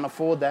 I can't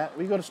afford that.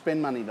 We've got to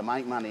spend money to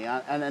make money.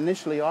 And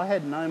initially I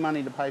had no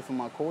money to pay for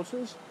my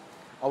courses.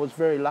 I was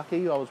very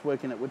lucky. I was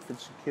working at Whitford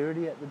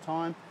Security at the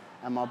time,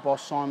 and my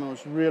boss Simon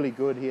was really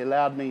good. He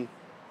allowed me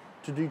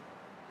to do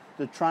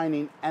the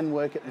training and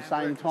work at the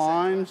same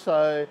time.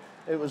 So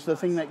it was the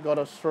thing that got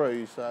us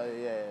through. So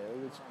yeah,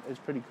 it's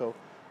pretty cool.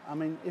 I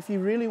mean, if you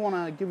really want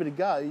to give it a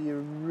go,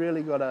 you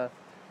really got to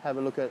have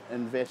a look at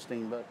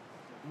investing, but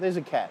there's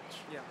a catch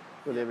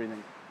with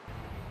everything.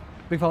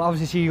 Big Fella,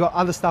 obviously you got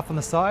other stuff on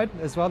the side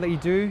as well that you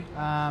do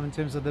in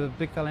terms of the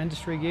Big Fella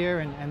industry gear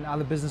and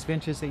other business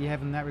ventures that you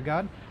have in that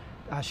regard.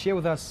 Share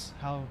with us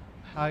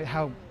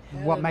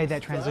what made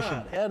that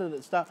transition. How did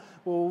it start?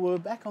 Well, we were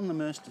back on the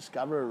Maersk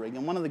Discoverer rig,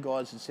 and one of the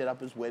guys had set up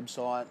his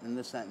website and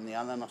this, that and the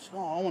other, and I said,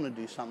 oh, I want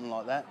to do something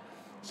like that.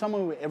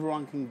 Somewhere where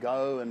everyone can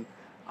go and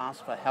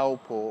ask for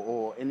help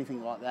or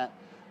anything like that.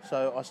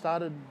 So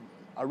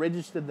I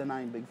registered the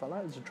name Big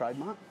Fella as a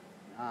trademark,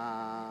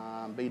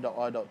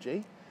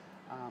 B.I.G.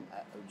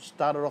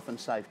 Started off in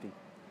safety.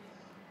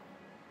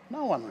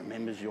 No one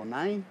remembers your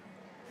name,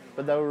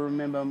 but they will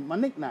remember my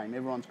nickname.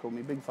 Everyone's called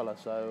me Big Fella.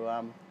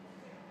 So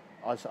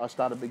I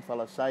started Big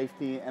Fella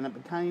Safety, and it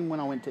became, when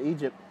I went to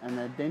Egypt, an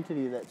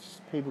identity that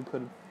people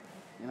could,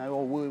 you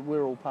know,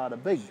 we're all part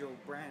of Big. It's your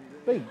brand.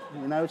 Big,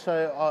 you know.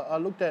 So I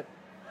looked at,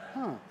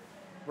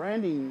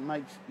 branding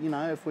makes, you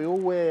know, if we all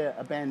wear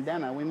a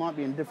bandana, we might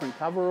be in different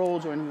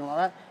coveralls or anything like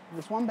that.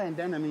 This one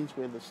bandana means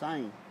we're the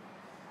same.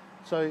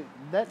 So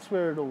that's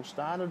where it all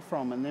started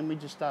from, and then we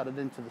just started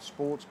into the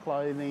sports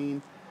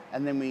clothing,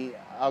 and then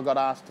I got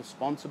asked to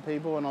sponsor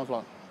people, and I was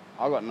like,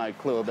 I got no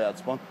clue about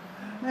sponsor.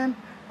 Man,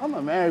 I'm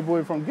a married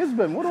boy from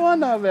Gisborne. What do I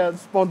know about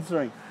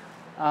sponsoring?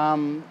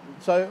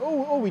 So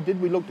all we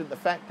did, we looked at the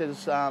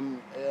factors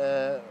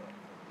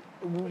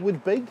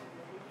with Big.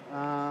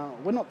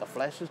 We're not the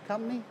Flash's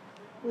company.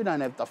 We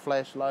don't have the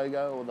Flash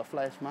logo or the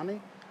Flash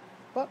money,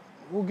 but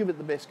we'll give it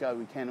the best go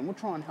we can, and we'll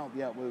try and help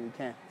you out where we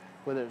can,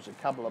 whether it's a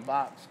couple of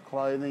bucks,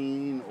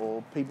 clothing,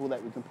 or people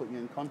that we can put you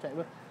in contact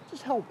with.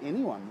 Just help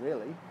anyone,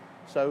 really.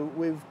 So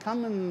we've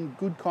come in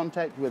good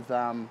contact with We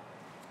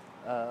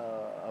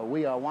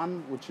Are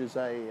One, which is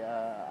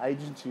a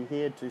agency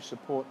here to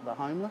support the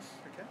homeless.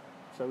 Okay.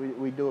 So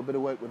we do a bit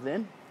of work with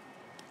them,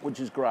 which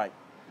is great.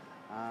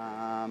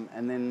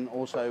 And then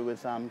also with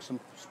some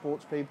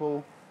sports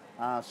people,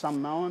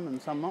 some known and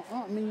some not.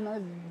 I mean, you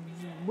know,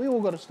 we all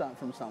got to start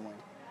from somewhere.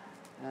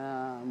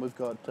 We've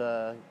got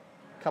a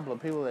couple of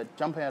people that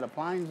jump out of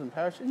planes and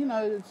parachute. You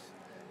know, it's.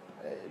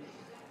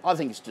 I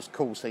think it's just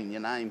cool seeing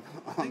your name.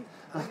 I think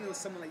there was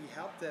someone that you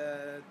helped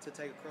to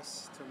take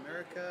across to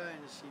America, and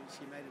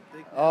she made it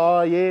big.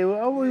 Oh yeah,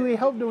 well, we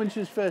helped her when she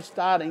was first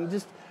starting.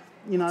 Just,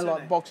 you know, What's her like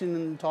name? boxing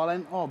in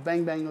Thailand. Oh,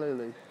 Bang Bang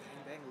Lulu. Bang,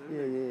 bang,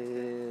 Yeah,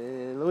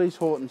 Lulu. yeah. Louise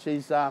Horton.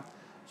 She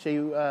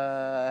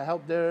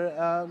helped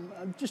her.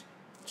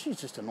 She's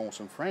just an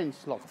awesome friend.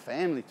 She's like a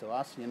family to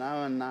us, you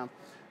know. And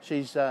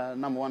she's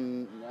number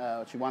one.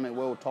 She won her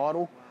world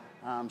title.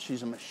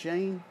 She's a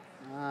machine.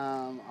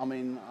 I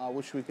mean, I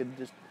wish we could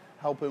just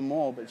help her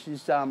more, but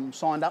she's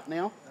signed up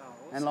now. Oh,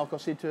 awesome. And like I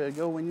said to her,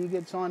 girl, when you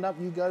get signed up,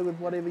 you go with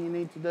whatever you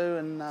need to do,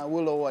 and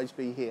we'll always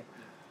be here.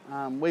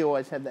 We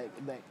always have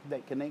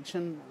that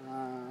connection.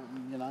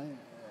 You know,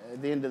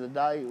 at the end of the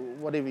day,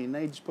 whatever you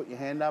need, just put your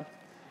hand up.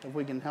 If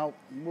we can help,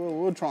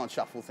 we'll try and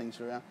shuffle things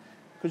around.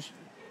 Because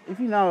if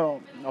you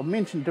know, I've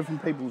mentioned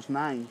different people's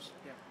names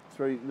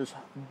through this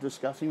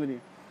discussing with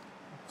you.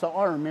 So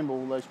I remember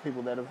all those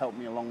people that have helped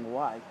me along the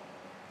way.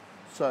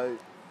 So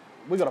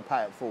we've got to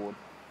pay it forward.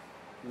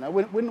 You know,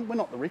 we're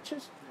not the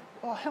richest.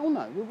 Oh, hell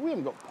no. We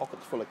haven't got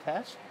pockets full of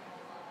cash.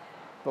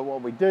 But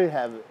what we do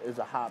have is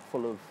a heart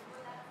full of,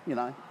 you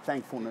know,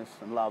 thankfulness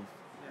and love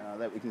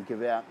that we can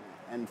give out.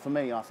 And for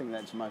me, I think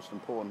that's most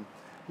important.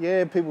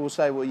 Yeah, people will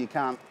say, well, you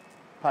can't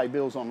pay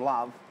bills on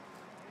love.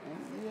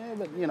 Yeah,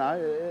 but, you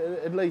know,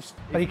 at least...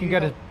 But you can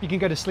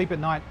go to sleep at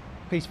night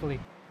peacefully.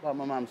 Like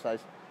my mum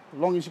says, as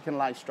long as you can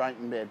lay straight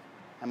in bed.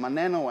 And my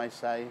nan always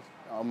said,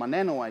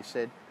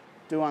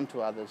 do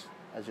unto others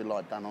as you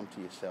like done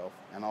unto yourself.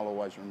 And I'll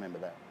always remember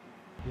that.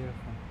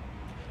 Beautiful.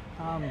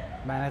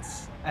 Man,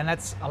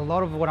 that's a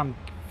lot of what I'm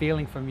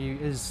feeling from you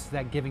is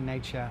that giving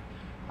nature,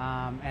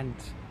 and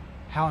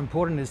how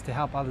important it is to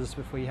help others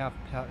before you help,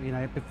 you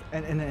know,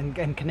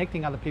 and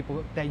connecting other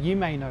people that you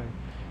may know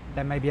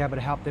that may be able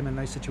to help them in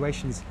those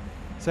situations.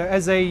 So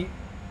as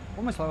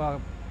almost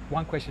like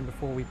one question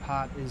before we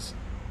part is,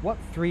 what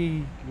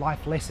 3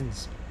 life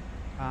lessons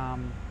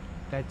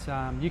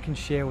that you can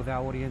share with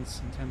our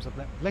audience in terms of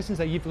lessons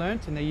that you've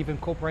learned and that you've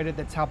incorporated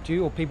that's helped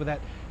you, or people that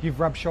you've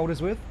rubbed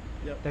shoulders with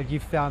that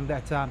you've found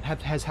that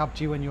has helped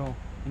you in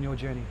your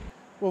journey?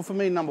 Well, for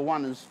me, number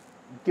one is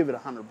give it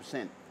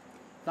 100%.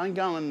 Don't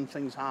go in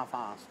things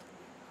half-assed.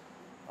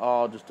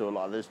 Oh, I'll just do it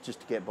like this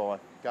just to get by.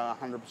 Go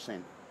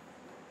 100%.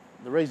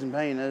 The reason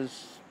being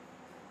is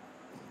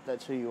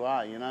that's who you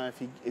are. You know,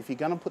 if you're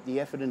going to put the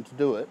effort in to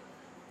do it,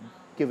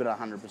 give it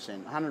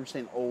 100%.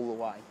 100% all the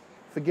way.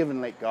 Forgive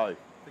and let go.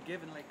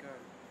 Forgive and let go.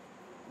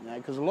 You know,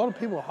 because a lot of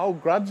people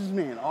hold grudges,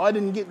 man. I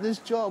didn't get this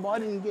job. I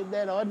didn't get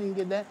that. I didn't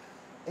get that.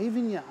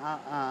 Even your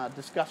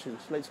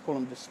discussions, let's call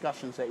them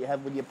discussions that you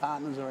have with your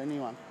partners or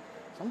anyone.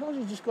 Sometimes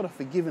you just got to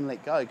forgive and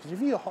let go. Because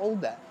if you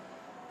hold that,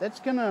 that's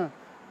going to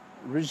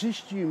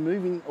resist you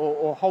moving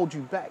or hold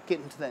you back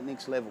getting to that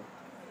next level.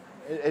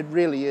 It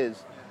really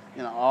is.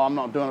 You know, oh, I'm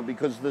not doing it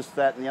because this,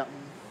 that, and the other.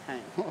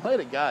 Hang on, let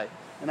it go.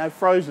 You know,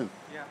 Frozen.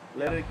 Yeah.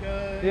 Let it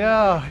go.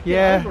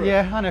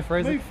 Yeah. I know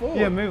Frozen. Move forward.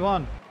 Yeah, move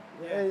on.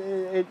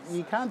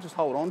 You can't just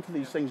hold on to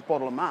these things,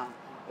 bottle them up.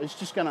 It's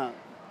just going to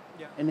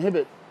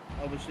inhibit,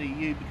 obviously,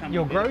 you becoming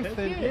Your a better growth.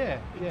 person.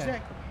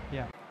 Exactly.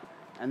 Yeah.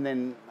 And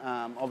then,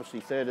 obviously,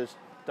 third is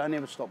don't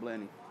ever stop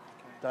learning.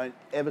 Don't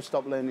ever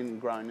stop learning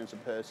and growing as a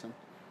person.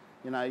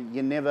 You know,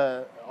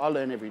 I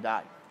learn every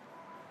day.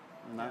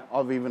 You know,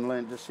 I've even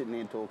learned just sitting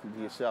there and talking to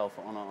yourself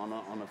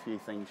on a few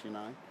things, you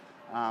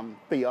know.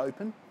 Be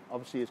open,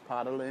 obviously, is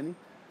part of learning.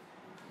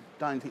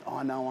 Don't think,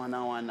 I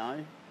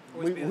know.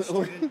 Always be the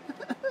student.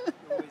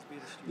 Always be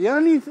the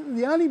student.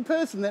 The only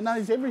person that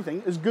knows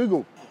everything is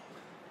Google.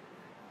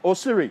 Or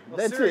Siri. Well,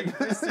 That's Siri,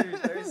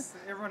 it.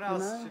 everyone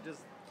else know? should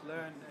just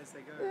learn as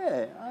they go.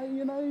 Yeah,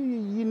 you know,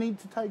 you need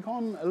to take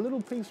on a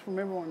little piece from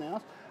everyone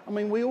else. I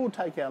mean, we all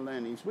take our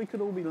learnings. We could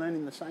all be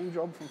learning the same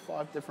job from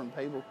 5 different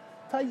people.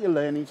 Take your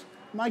learnings,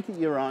 make it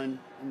your own,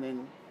 and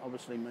then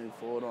obviously move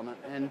forward on it.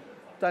 And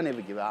don't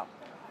ever give up,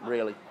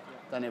 really.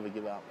 Don't ever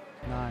give up.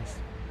 Nice.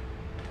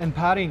 And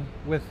parting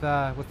with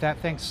that,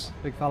 thanks,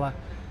 big fella.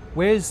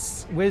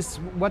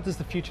 What does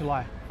the future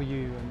lie for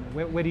you,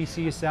 and where do you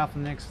see yourself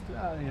in the next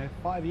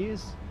 5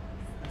 years?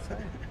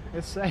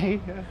 Let's say.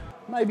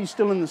 Maybe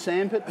still in the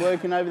sandpit,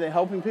 working over there,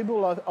 helping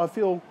people. I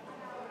feel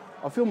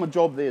my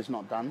job there is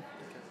not done.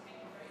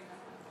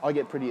 I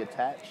get pretty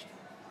attached.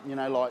 You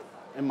know, like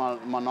in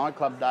my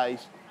nightclub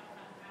days,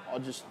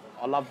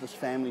 I love this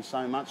family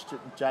so much,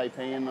 JP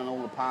and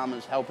all the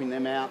Palmers, helping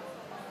them out.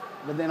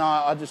 But then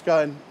I just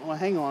go, well,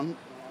 hang on,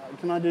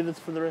 can I do this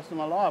for the rest of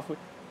my life?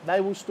 They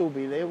will still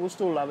be there, we'll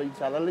still love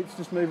each other, let's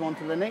just move on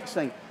to the next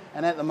thing.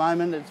 And at the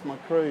moment, it's my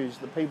crews,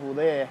 the people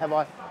there. Have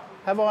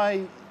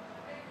I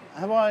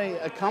have I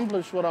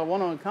accomplished what I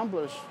want to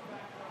accomplish?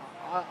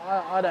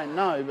 I don't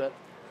know, but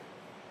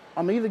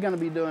I'm either going to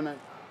be doing it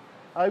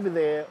over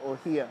there or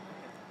here.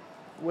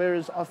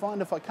 Whereas I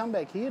find if I come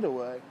back here to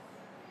work,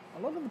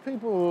 a lot of the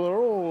people are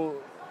all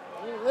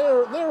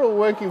they're all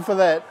working for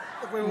that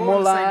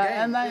mullah,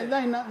 and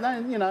they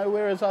you know.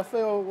 Whereas I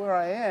feel where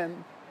I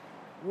am,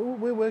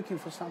 we're working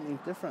for something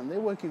different. They're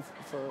working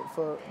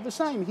for the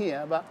same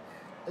here, but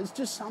it's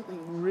just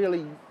something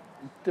really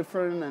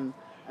different,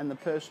 and the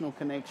personal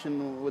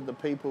connection with the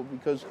people,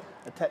 because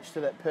attached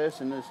to that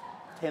person is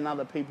 10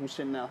 other people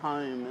sitting at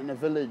home in a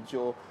village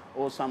or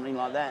something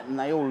like that, and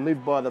they all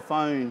live by the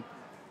phone,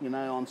 you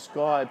know, on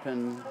Skype,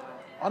 and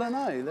I don't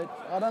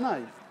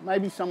know.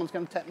 Maybe someone's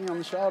going to tap me on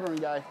the shoulder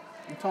and go,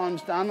 "Your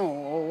time's done,"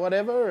 or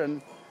whatever,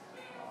 and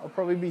I'll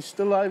probably be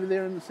still over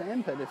there in the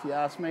sandpit if you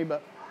ask me.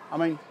 But I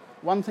mean,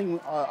 one thing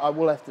I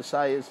will have to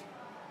say is,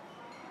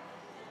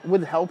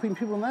 with helping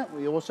people in that,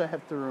 we also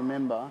have to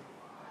remember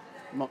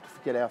not to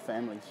forget our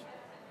families,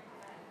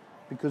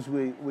 because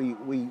we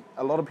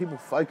a lot of people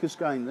focus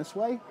going this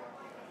way,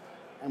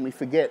 and we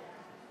forget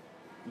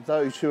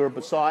those who are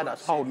beside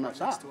us, holding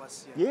us up.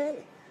 Yeah,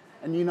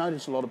 and you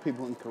notice a lot of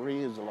people in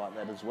careers are like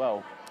that as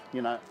well.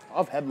 You know,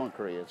 I've had my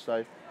career,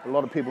 so a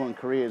lot of people in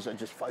careers are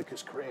just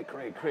focused career,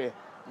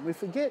 and we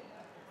forget,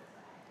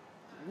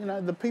 you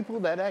know, the people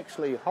that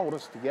actually hold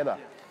us together.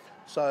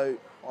 So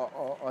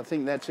I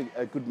think that's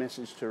a good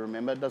message to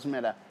remember. It doesn't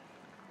matter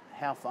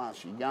how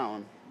fast you're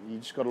going, you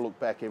just got to look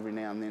back every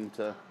now and then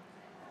to,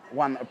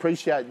 one,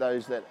 appreciate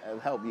those that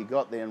have helped you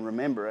got there and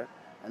remember it,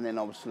 and then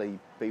obviously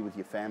be with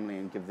your family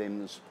and give them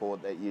the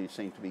support that you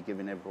seem to be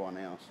giving everyone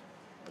else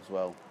as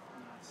well.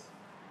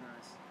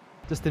 Nice.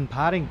 Just in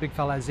parting, big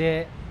fella, is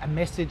there a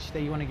message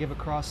that you want to give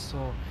across,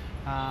 or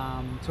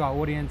to our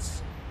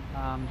audience,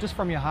 just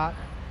from your heart,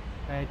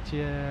 that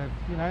you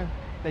know,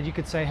 that you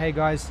could say, "Hey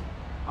guys,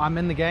 I'm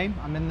in the game.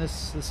 I'm in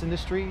this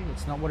industry.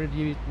 It's not what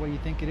you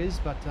think it is."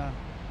 But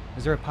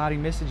is there a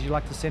parting message you'd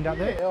like to send out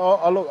there? Yeah,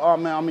 look,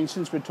 I mean,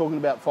 since we're talking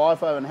about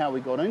FIFO and how we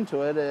got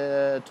into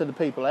it, to the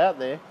people out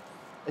there,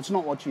 it's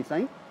not what you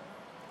think.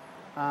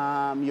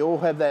 You all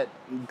have that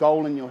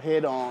goal in your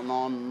head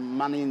on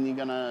money, and you're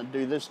going to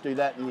do this, do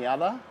that, and the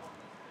other.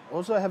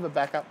 Also have a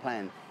backup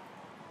plan.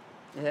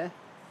 Yeah,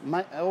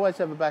 always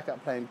have a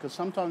backup plan, because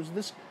sometimes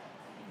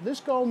this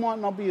goal might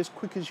not be as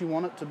quick as you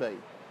want it to be,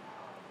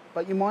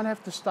 but you might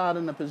have to start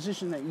in a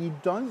position that you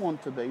don't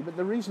want to be. But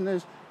the reason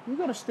is, you've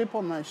got to step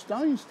on those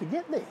stones to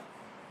get there.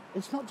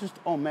 It's not just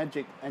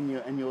magic and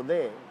you're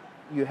there.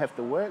 You have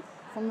to work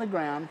from the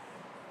ground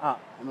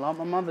up. And like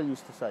my mother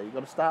used to say, you've got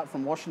to start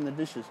from washing the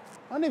dishes.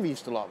 I never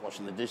used to like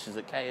washing the dishes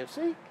at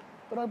KFC,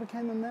 but I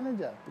became a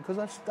manager because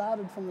I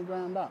started from the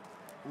ground up.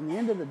 And at the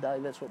end of the day,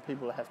 that's what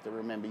people have to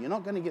remember. You're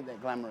not going to get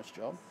that glamorous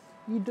job.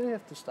 You do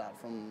have to start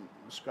from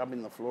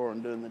scrubbing the floor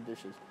and doing the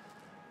dishes.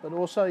 But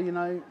also, you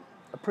know,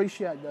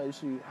 appreciate those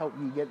who help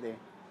you get there.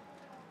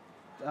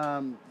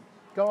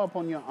 Go up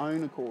on your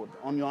own accord,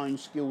 on your own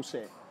skill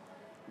set.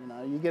 You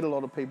know, you get a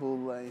lot of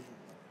people, they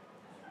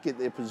get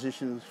their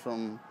positions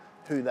from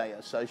who they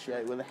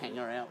associate with, hang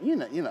around, you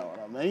know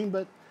what I mean.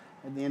 But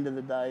at the end of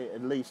the day,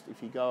 at least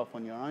if you go up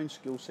on your own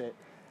skill set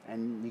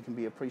and you can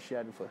be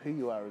appreciated for who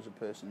you are as a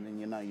person, then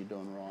you know you're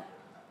doing right.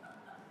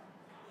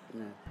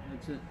 Yeah,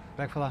 that's it.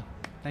 Blackfella,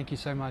 thank you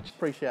so much.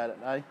 Appreciate it,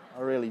 eh?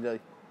 I really do.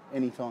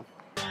 Anytime.